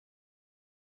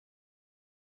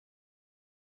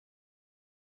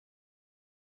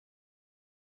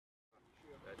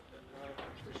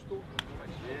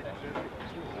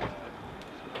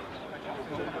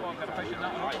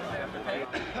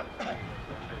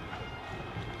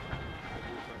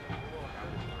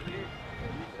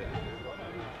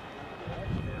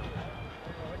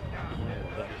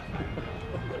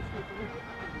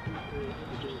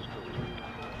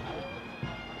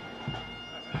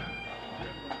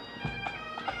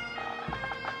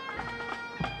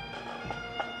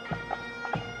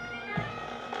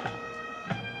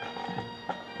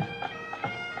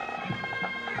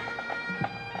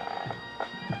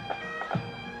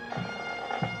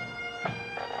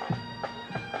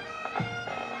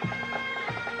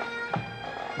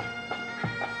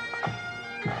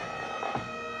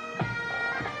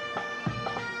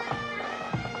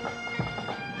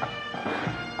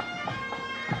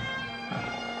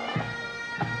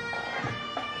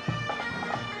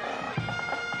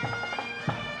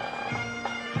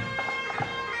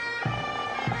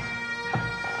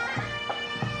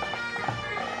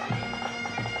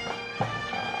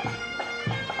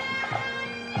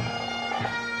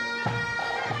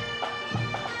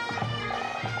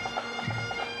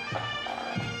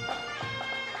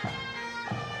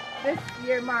This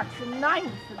year marks the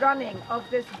 9th running of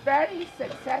this very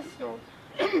successful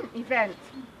event,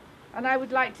 and I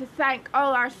would like to thank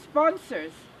all our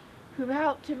sponsors who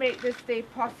helped to make this day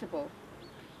possible.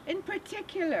 In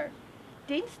particular,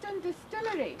 Deanston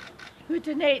Distillery, who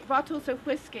donate bottles of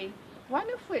whisky, one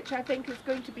of which I think is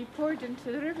going to be poured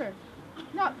into the river.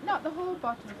 Not the whole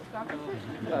bottle of Scotch, is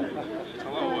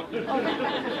it?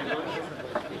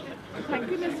 Thank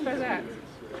goodness for that.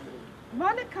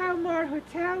 Mohr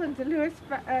Hotel and the Lewis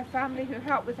family, who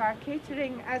help with our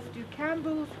catering, as do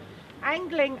Campbells,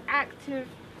 Angling Active,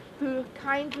 who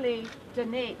kindly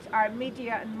donate our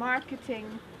media and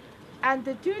marketing, and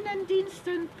the Doune and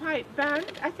Deanston Pipe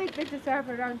Band. I think they deserve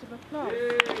a round of applause.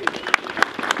 Yay.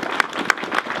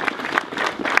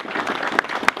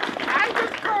 And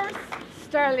of course,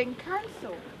 Stirling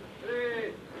Council.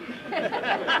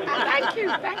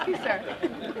 Thank you, sir.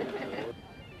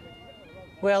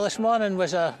 Well, this morning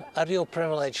was a real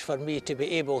privilege for me to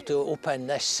be able to open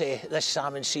this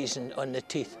salmon season on the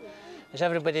Teith. As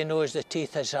everybody knows, the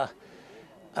Teith is a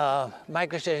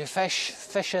migratory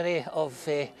fishery of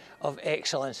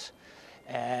excellence.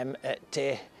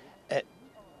 It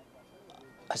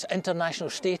has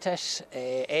international status,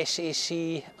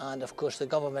 SAC, and of course the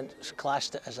government's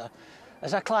classed it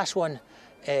as a Class 1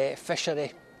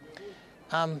 fishery.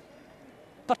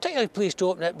 Particularly pleased to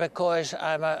open it because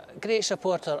I'm a great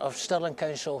supporter of Stirling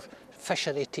Council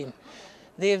fishery team.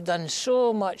 They've done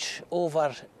so much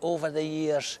over the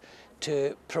years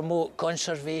to promote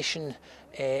conservation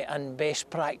and best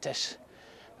practice,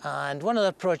 and one of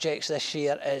their projects this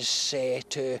year is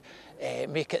to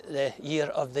make it the Year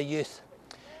of the Youth,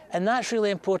 and that's really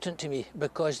important to me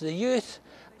because the youth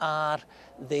are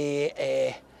the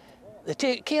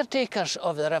caretakers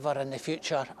of the river in the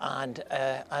future and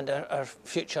our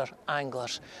future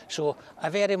anglers. So I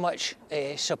very much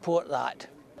support that.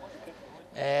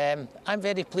 I'm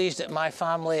very pleased that my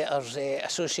family is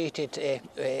associated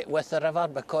with the river,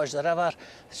 because the river,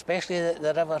 especially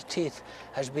the River Teith,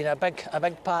 has been a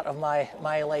big part of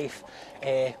my life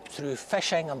through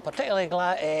fishing. I'm particularly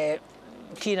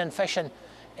keen on fishing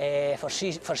for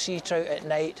sea trout at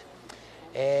night.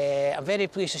 I'm very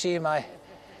pleased to see my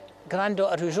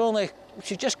granddaughter,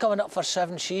 she's just coming up for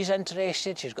 7, she's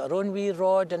interested, she's got her own wee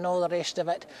rod and all the rest of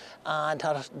it, and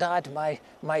her dad,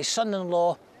 my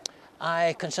son-in-law,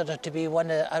 I consider to be a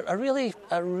really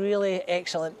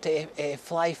excellent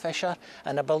fly fisher,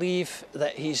 and I believe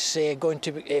that he's going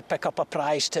to pick up a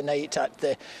prize tonight at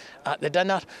the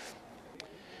dinner.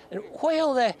 And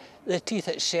while the Teith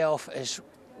itself is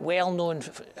well known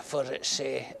for its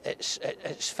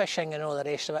fishing and all the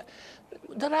rest of it,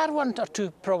 there are 1 or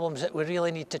 2 problems that we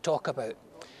really need to talk about.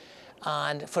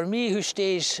 And for me, who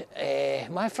stays,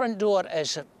 my front door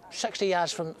is 60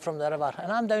 yards from the river,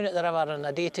 and I'm down at the river on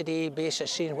a day-to-day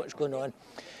basis seeing what's going on.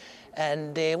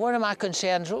 And one of my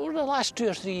concerns over the last 2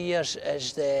 or 3 years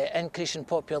is the increase in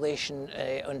population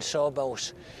on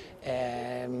sawbills,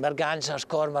 mergansers,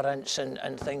 cormorants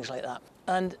and things like that.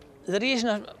 And the reason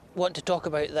I want to talk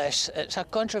about this, it's a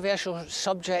controversial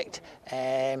subject.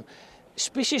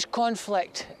 Species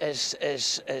conflict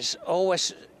is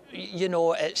always, you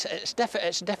know, it's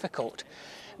difficult,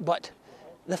 but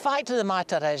the fact of the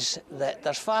matter is that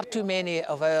there's far too many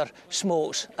of our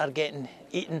smolts are getting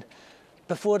eaten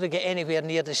before they get anywhere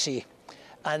near the sea,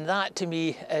 and that to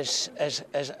me is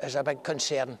a big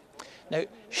concern. Now,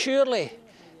 surely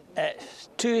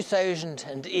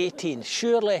 2018,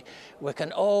 surely we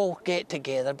can all get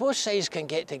together, both sides can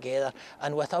get together,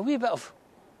 and with a wee bit of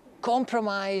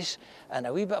compromise and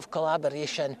a wee bit of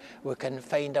collaboration, we can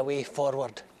find a way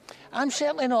forward. I'm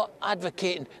certainly not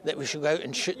advocating that we should go out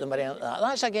and shoot them or anything like that.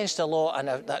 That's against the law, and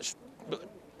that's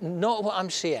not what I'm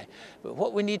saying. But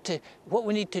what we need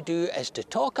to do is to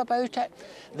talk about it.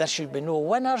 There should be no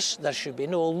winners, there should be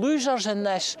no losers in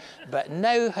this, but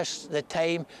now is the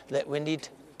time that we need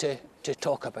to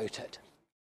talk about it.